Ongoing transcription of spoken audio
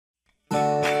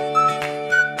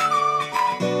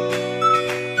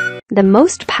the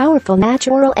most powerful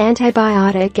natural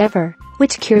antibiotic ever,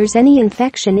 which cures any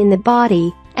infection in the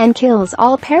body and kills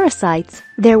all parasites.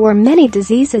 There were many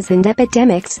diseases and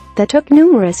epidemics that took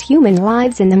numerous human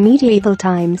lives in the medieval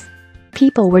times.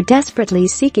 People were desperately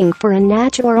seeking for a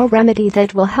natural remedy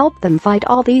that will help them fight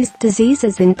all these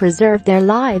diseases and preserve their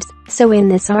lives. So in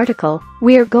this article,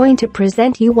 we're going to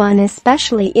present you one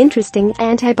especially interesting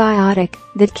antibiotic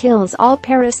that kills all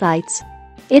parasites.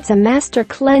 It's a master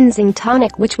cleansing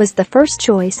tonic which was the first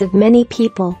choice of many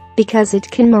people because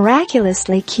it can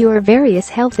miraculously cure various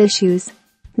health issues.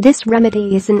 This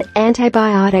remedy is an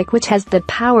antibiotic which has the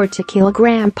power to kill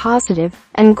gram-positive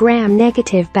and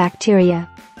gram-negative bacteria.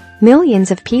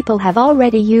 Millions of people have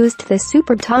already used the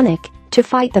super tonic to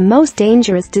fight the most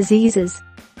dangerous diseases.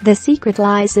 The secret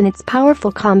lies in its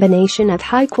powerful combination of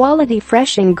high-quality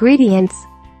fresh ingredients.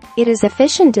 It is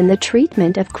efficient in the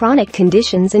treatment of chronic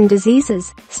conditions and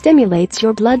diseases, stimulates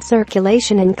your blood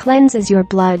circulation and cleanses your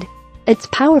blood. Its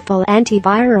powerful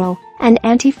antiviral and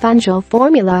antifungal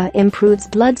formula improves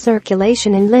blood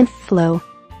circulation and lymph flow.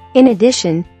 In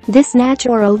addition, this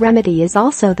natural remedy is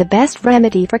also the best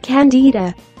remedy for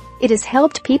Candida. It has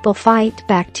helped people fight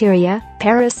bacteria,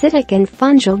 parasitic and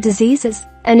fungal diseases,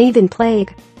 and even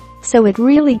plague. So it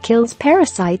really kills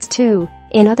parasites too.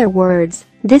 In other words,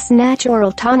 this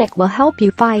natural tonic will help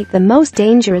you fight the most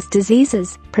dangerous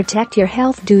diseases, protect your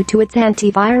health due to its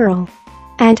antiviral,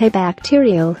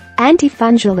 antibacterial,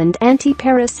 antifungal and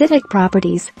antiparasitic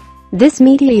properties. This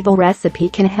medieval recipe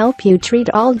can help you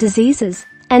treat all diseases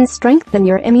and strengthen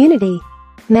your immunity.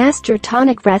 Master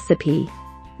Tonic Recipe.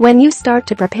 When you start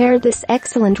to prepare this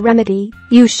excellent remedy,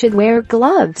 you should wear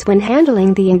gloves when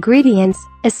handling the ingredients,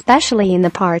 especially in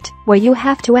the part where you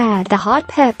have to add the hot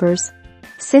peppers,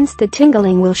 since the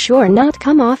tingling will sure not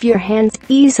come off your hands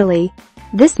easily.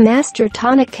 This master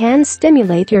tonic can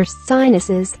stimulate your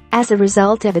sinuses as a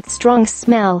result of its strong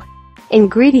smell.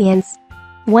 Ingredients: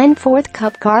 1/4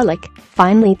 cup garlic,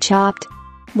 finely chopped.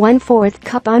 1/4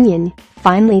 cup onion,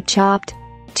 finely chopped.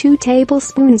 2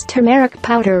 tablespoons turmeric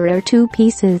powder or 2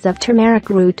 pieces of turmeric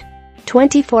root.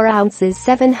 24 ounces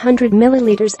 700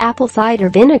 milliliters apple cider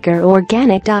vinegar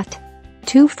organic.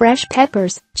 2 fresh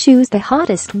peppers, choose the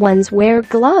hottest ones. Wear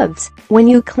gloves when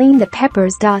you clean the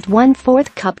peppers.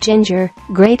 1/4 cup ginger,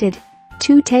 grated.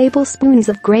 2 tablespoons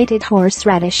of grated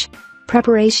horseradish.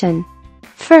 Preparation.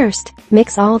 First,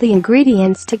 mix all the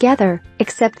ingredients together,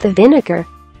 except the vinegar.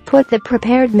 Put the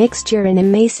prepared mixture in a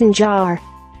mason jar.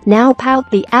 Now pout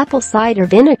the apple cider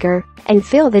vinegar and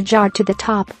fill the jar to the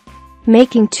top,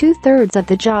 making 2/3 of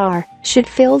the jar should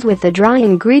filled with the dry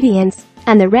ingredients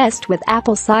and the rest with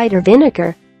apple cider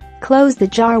vinegar. Close the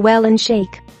jar well and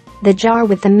shake. The jar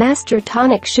with the master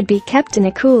tonic should be kept in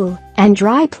a cool and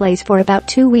dry place for about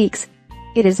 2 weeks.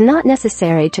 It is not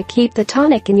necessary to keep the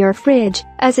tonic in your fridge,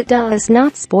 as it does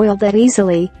not spoil that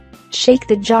easily. Shake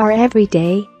the jar every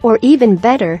day, or even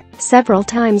better, several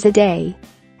times a day.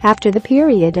 After the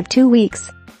period of 2 weeks,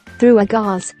 through a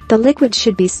gauze, the liquid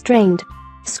should be strained.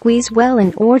 Squeeze well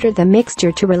in order the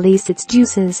mixture to release its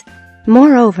juices.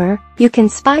 Moreover, you can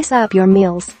spice up your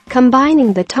meals,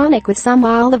 combining the tonic with some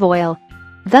olive oil.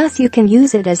 Thus you can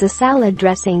use it as a salad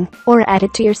dressing, or add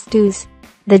it to your stews.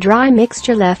 The dry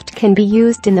mixture left can be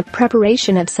used in the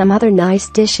preparation of some other nice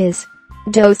dishes.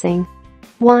 Dosing: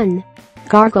 1.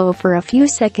 Gargle for a few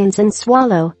seconds and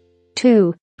swallow.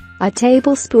 2. A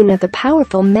tablespoon of the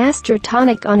powerful master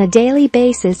tonic on a daily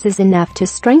basis is enough to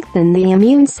strengthen the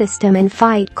immune system and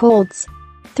fight colds.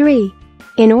 3.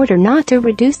 In order not to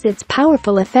reduce its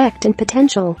powerful effect and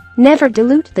potential, never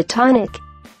dilute the tonic.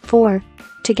 4.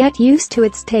 To get used to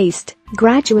its taste,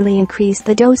 gradually increase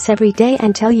the dose every day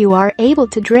until you are able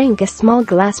to drink a small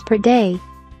glass per day,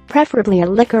 preferably a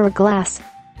liquor glass.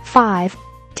 5.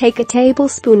 Take a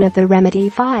tablespoon of the remedy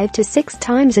 5 to 6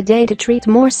 times a day to treat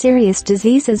more serious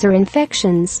diseases or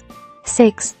infections.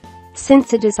 6.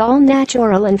 Since it is all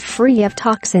natural and free of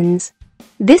toxins,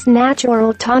 this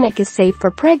natural tonic is safe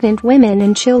for pregnant women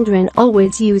and children.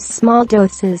 Always use small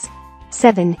doses.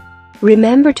 7.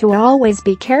 Remember to always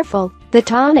be careful, the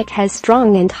tonic has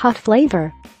strong and hot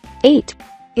flavor. 8.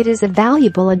 It is a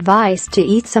valuable advice to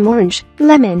eat some orange,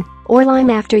 lemon, or lime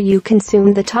after you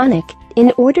consume the tonic,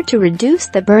 in order to reduce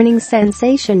the burning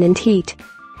sensation and heat.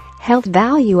 Health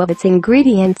value of its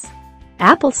ingredients: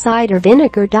 apple cider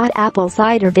vinegar. Apple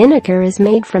cider vinegar is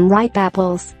made from ripe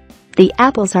apples. The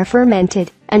apples are fermented,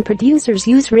 and producers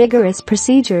use rigorous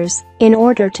procedures in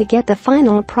order to get the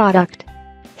final product.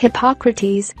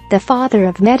 Hippocrates, the father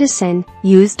of medicine,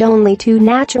 used only 2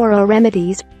 natural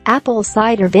remedies: apple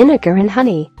cider vinegar and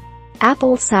honey.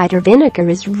 Apple cider vinegar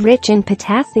is rich in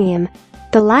potassium.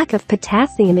 The lack of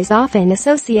potassium is often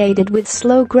associated with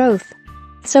slow growth.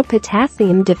 So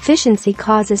potassium deficiency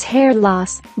causes hair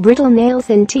loss, brittle nails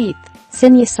and teeth,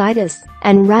 sinusitis,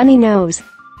 and runny nose.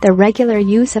 The regular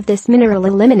use of this mineral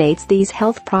eliminates these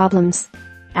health problems.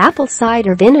 Apple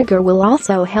cider vinegar will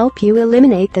also help you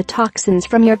eliminate the toxins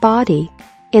from your body.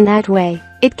 In that way,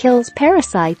 it kills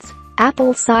parasites.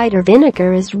 Apple cider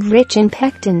vinegar is rich in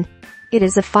pectin. It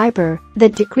is a fiber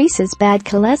that decreases bad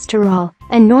cholesterol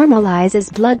and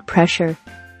normalizes blood pressure.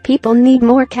 People need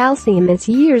more calcium as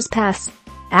years pass.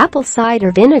 Apple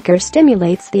cider vinegar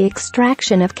stimulates the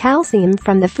extraction of calcium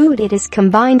from the food it is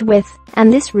combined with,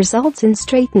 and this results in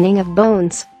straightening of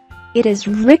bones. It is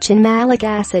rich in malic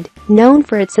acid, known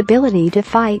for its ability to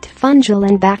fight fungal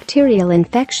and bacterial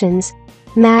infections.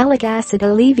 Malic acid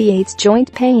alleviates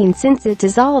joint pain since it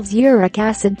dissolves uric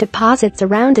acid deposits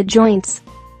around the joints.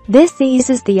 This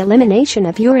eases the elimination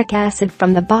of uric acid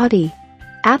from the body.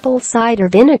 Apple cider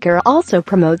vinegar also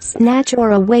promotes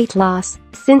natural weight loss,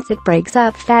 since it breaks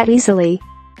up fat easily.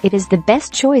 It is the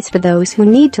best choice for those who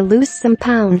need to lose some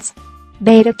pounds.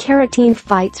 Beta-carotene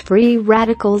fights free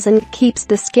radicals and keeps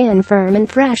the skin firm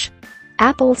and fresh.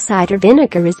 Apple cider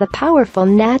vinegar is a powerful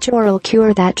natural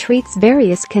cure that treats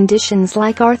various conditions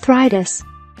like arthritis,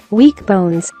 weak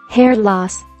bones, hair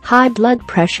loss, high blood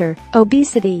pressure,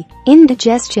 obesity,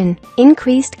 indigestion,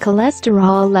 increased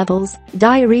cholesterol levels,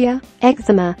 diarrhea,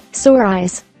 eczema, sore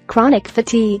eyes, chronic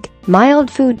fatigue, mild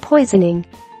food poisoning,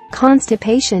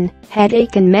 constipation,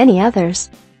 headache and many others.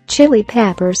 Chili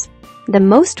peppers. The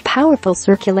most powerful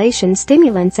circulation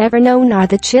stimulants ever known are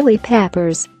the chili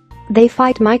peppers. They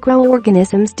fight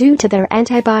microorganisms due to their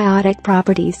antibiotic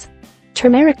properties.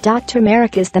 Turmeric.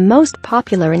 Turmeric is the most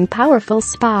popular and powerful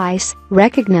spice,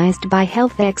 recognized by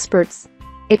health experts.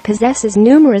 It possesses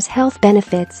numerous health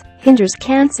benefits, hinders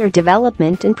cancer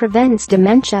development and prevents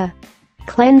dementia,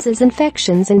 cleanses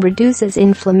infections and reduces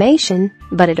inflammation,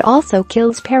 but it also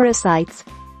kills parasites.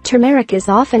 Turmeric is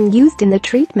often used in the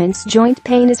treatments joint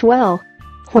pain as well.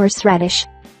 Horseradish.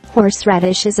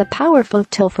 Horseradish is a powerful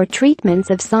tool for treatments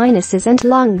of sinuses and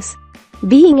lungs.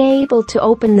 Being able to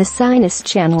open the sinus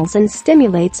channels and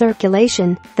stimulate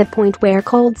circulation, the point where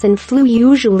colds and flu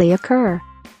usually occur.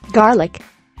 Garlic.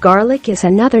 Garlic is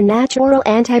another natural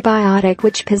antibiotic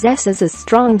which possesses a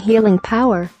strong healing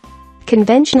power.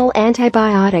 Conventional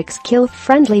antibiotics kill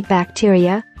friendly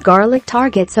bacteria. Garlic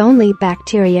targets only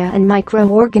bacteria and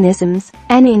microorganisms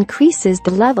and increases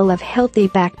the level of healthy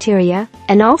bacteria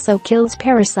and also kills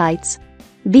parasites.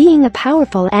 Being a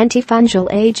powerful antifungal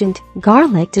agent,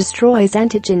 garlic destroys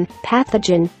antigen,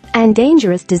 pathogen, and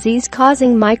dangerous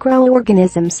disease-causing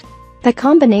microorganisms. The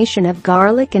combination of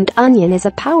garlic and onion is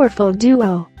a powerful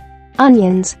duo.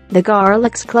 Onions, the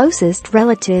garlic's closest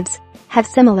relatives, have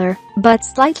similar, but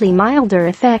slightly milder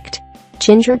effect.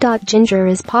 Ginger. Ginger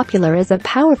is popular as a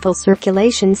powerful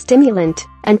circulation stimulant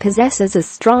and possesses a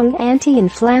strong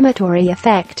anti-inflammatory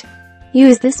effect.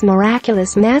 Use this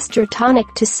miraculous master tonic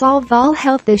to solve all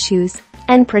health issues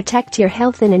and protect your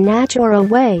health in a natural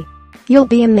way. You'll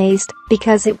be amazed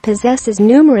because it possesses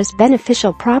numerous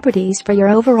beneficial properties for your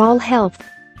overall health.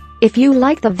 If you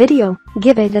like the video,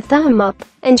 give it a thumb up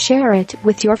and share it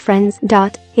with your friends.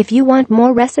 If you want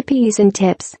more recipes and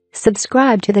tips,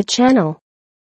 subscribe to the channel.